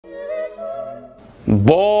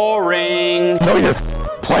Boring. Know your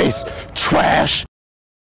place, trash.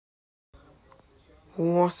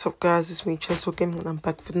 What's up, guys? It's me, Chessel Gaming, and I'm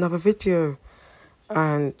back with another video.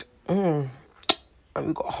 And we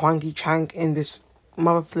got Hwang Chang in this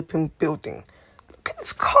mother flipping building. Look at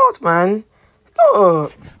this card, man.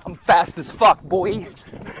 Look. I'm fast as fuck, boy.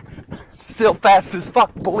 Still fast as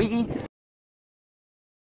fuck, boy.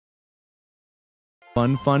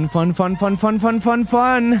 Fun, fun, fun, fun, fun, fun, fun, fun,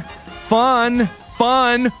 fun, fun,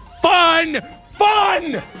 fun, fun,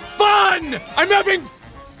 fun, fun. I'm having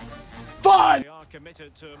fun.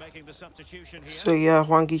 So yeah,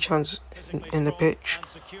 Hwang Chan's in the pitch.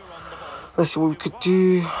 Let's see what we could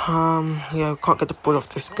do. Yeah, we can't get the ball off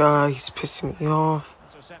this guy. He's pissing me off.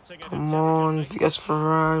 Come on, yes,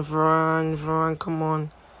 Varane, come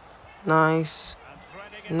on. Nice.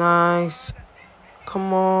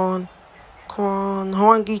 Come on,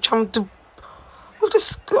 Hwang Chan. With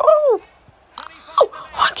this go.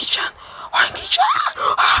 Hwang Chan.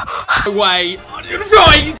 Wait,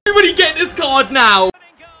 right, everybody get this card now.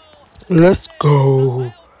 Let's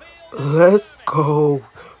go.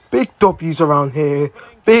 Big W's around here.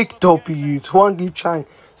 Big W's. Hwang Chan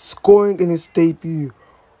scoring in his debut.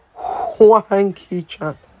 Hwang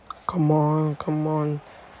Chan. Come on. Come on,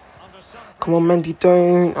 Mendy,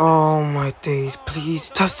 don't. Oh my days, please.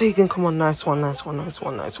 Tastagan, come on, nice one.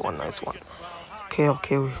 Okay,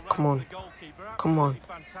 come on.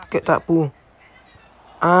 Get that ball.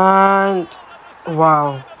 And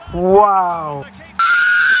wow.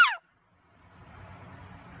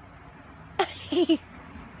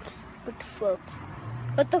 What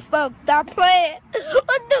the fuck? Stop playing.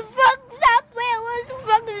 What the fuck is that?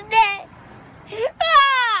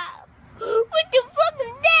 Ah! What the fuck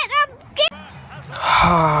is that? I'm scared.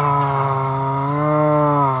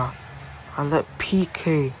 I let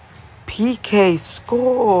PK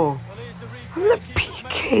score.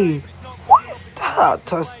 What is that?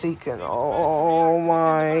 Tastagan. Oh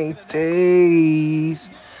my days.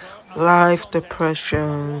 Life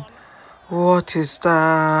depression. What is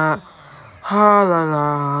that? La la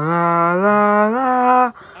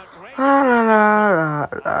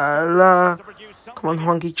la. Come on,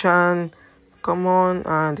 Hwang Chan. Come on,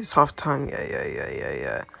 and it's half time.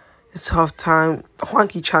 Yeah. It's half time. Hwang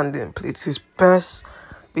Chan didn't play his best.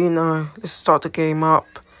 But, let's start the game up.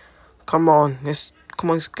 Come on, let's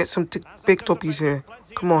get some big W's here.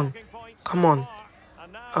 Come on.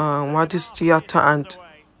 Why does Diata and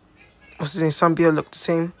what's his name, Sambia look the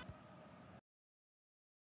same?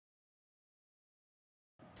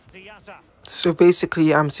 So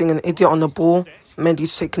basically, I'm seeing an idiot on the ball.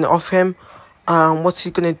 Mendy's taking it off him. What's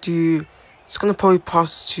he gonna do? He's gonna probably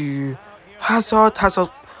pass to Hazard.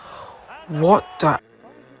 What the?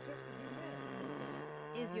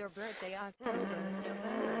 Is your birthday October, November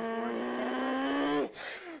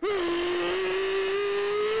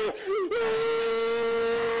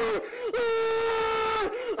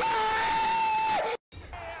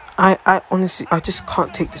 47? I honestly, I just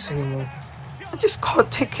can't take this anymore. I just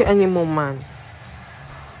can't take it anymore, man.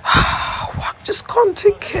 I just can't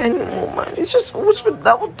take it anymore, man. It's just always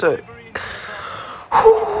Ronaldo.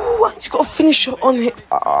 I just got to finish it on it.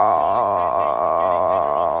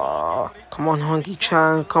 Come on, Hwang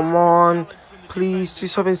Chan. Come on. Please do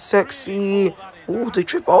something sexy. Oh, the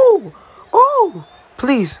drip. Oh.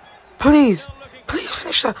 Please finish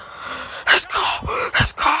that. Let's go.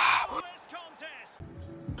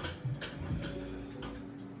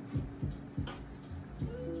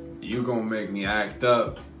 You gonna make me act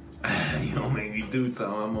up. You gonna make me do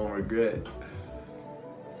something I'm gonna regret.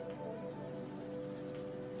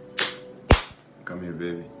 Come here,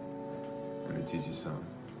 baby. Let me teach you something.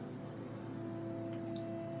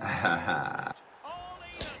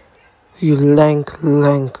 You lang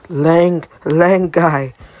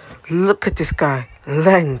guy. Look at this guy.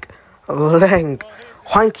 Lang.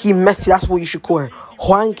 Hwang-Messi, that's what you should call him.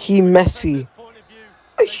 Hwang-Messi.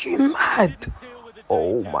 Are you mad?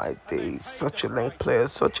 Oh my days, such a link player.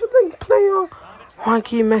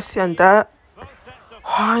 Hwang-Messi and that.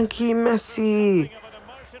 Hwang-Messi.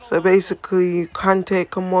 So basically, Kante,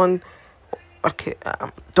 come on. Okay,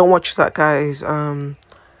 don't watch that, guys. Come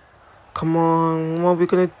on, what are we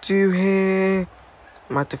gonna do here?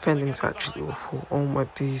 My defending's actually awful. Oh my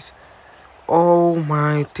days.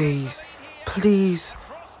 Please.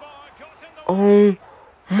 Oh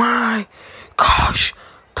my gosh.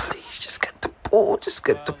 Please, just get the ball.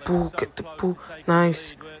 Get the ball.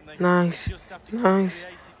 Nice.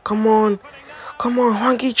 Come on,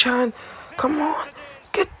 Hwang Chan. Come on.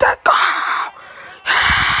 Get that goal.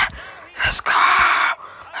 Yeah. Let's go.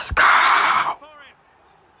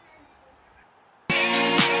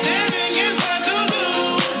 Living is what to do.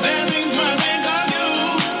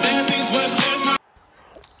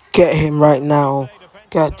 Get him right now.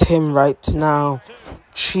 Get him right now.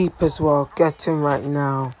 Cheap as well. Get him right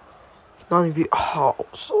now. None of you. Oh,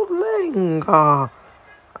 so lame.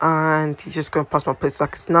 And he's just going to pass my place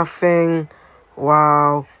like it's nothing.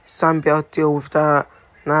 Wow. Sambiel deal with that.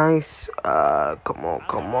 Nice. Come on,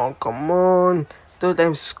 come on, come on. Don't let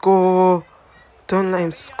him score. Don't let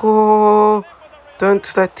him score.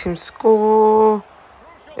 Don't let him score.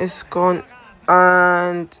 It's gone.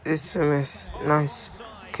 And it's a miss. Nice.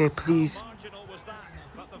 Okay, please.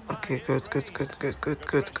 Okay, good.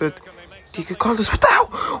 Diego Carlos, what the hell?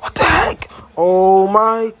 What the heck? Oh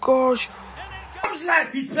my gosh. Sounds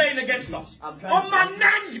like he's playing against us. On my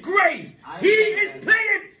nan's grave, he is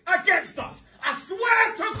playing against us. I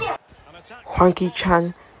swear to God.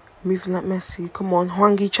 Hwang-Chan moving like Messi. Come on,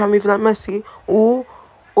 Hwang-Chan moving like Messi. Oh,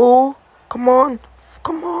 come on.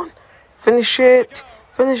 Finish it.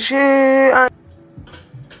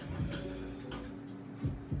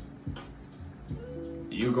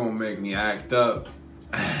 You gonna make me act up.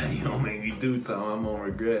 You gonna make me do something I'm gonna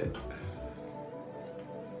regret.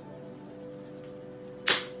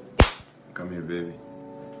 Come here, baby.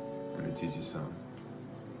 Let me teach you something.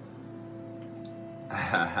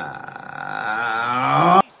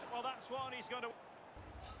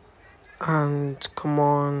 And come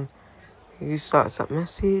on. He starts at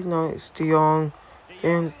Messi. No, it's De Jong.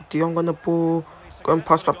 De Jong on the ball. Going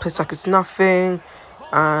past my place like it's nothing.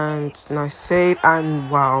 And nice save. And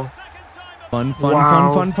wow. Fun.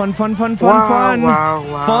 Wow.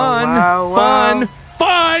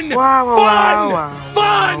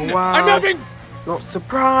 I'm having not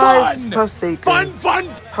surprised. fun.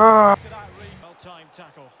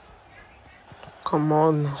 Come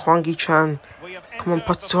on, Hwang-Chan. Come on,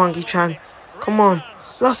 pass to Hwang-Chan. Come on.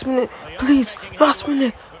 Last minute, please. Let's go.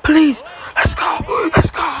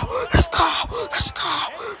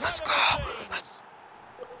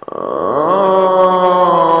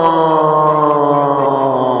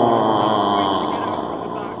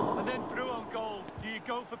 And then through on goal. Do you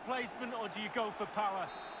go for placement or do you go for power?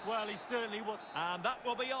 Well, he certainly would. And that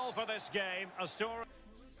will be all for this game. A story.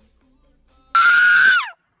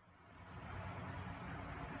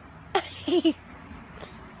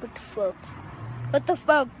 What the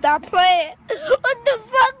fuck? Stop playing! What the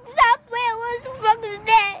fuck? Stop playing! What the fuck is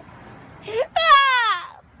that?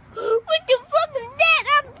 What the fuck is that?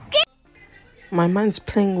 I'm scared. My man's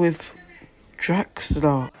playing with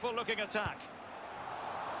Draxler. Full looking attack.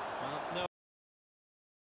 Well, no.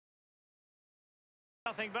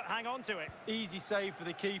 Nothing but hang on to it. Easy save for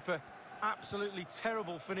the keeper. Absolutely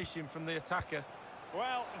terrible finishing from the attacker.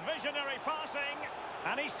 Well, visionary passing,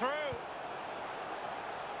 and he's through.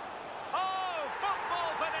 Oh,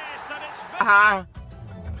 football finish, and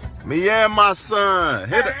it's... Me and my son.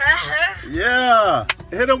 Hit it. Yeah.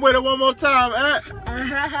 Hit him with it one more time, eh?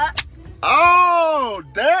 Oh,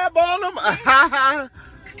 dab on him.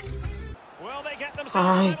 Will they get themselves...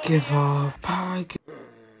 I give up.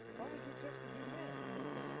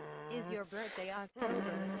 Is your birthday October,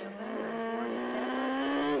 November, or December?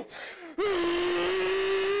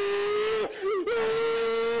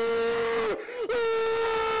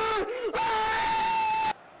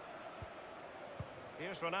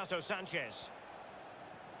 Here's Renato Sanchez.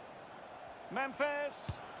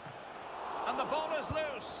 Memphis. And the ball is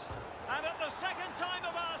loose. And at the second time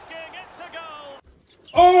of asking, it's a goal.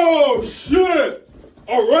 Oh, shit!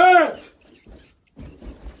 A rat!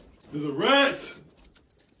 There's a rat!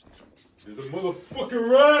 There's a motherfucking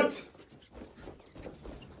rat!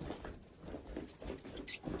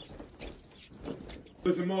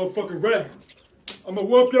 There's a motherfucking rat! I'ma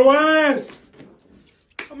whoop your ass!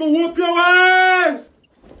 I'ma whoop your ass!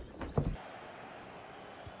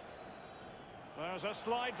 There's a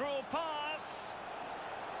slide rule pass.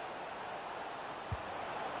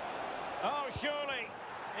 Oh, surely.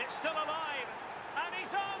 It's still alive. And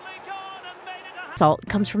he's only gone and made it a... Salt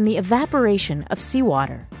comes from the evaporation of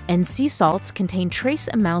seawater, and sea salts contain trace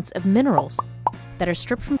amounts of minerals that are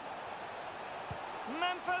stripped from...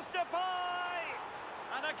 Memphis Depay!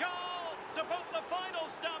 And a goal to put the final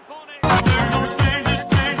stamp on it.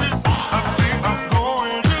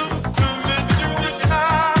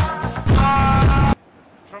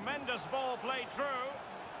 Tremendous ball played through.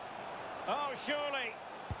 Oh, surely.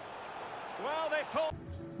 Well, they pulled...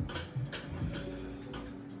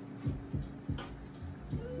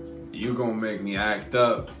 You gonna make me act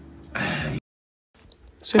up.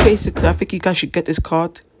 So basically, I think you guys should get this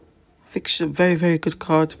card. I think it's a very, very good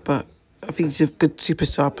card, but I think he's a good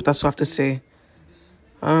superstar, but that's what I have to say.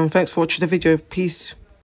 Thanks for watching the video. Peace.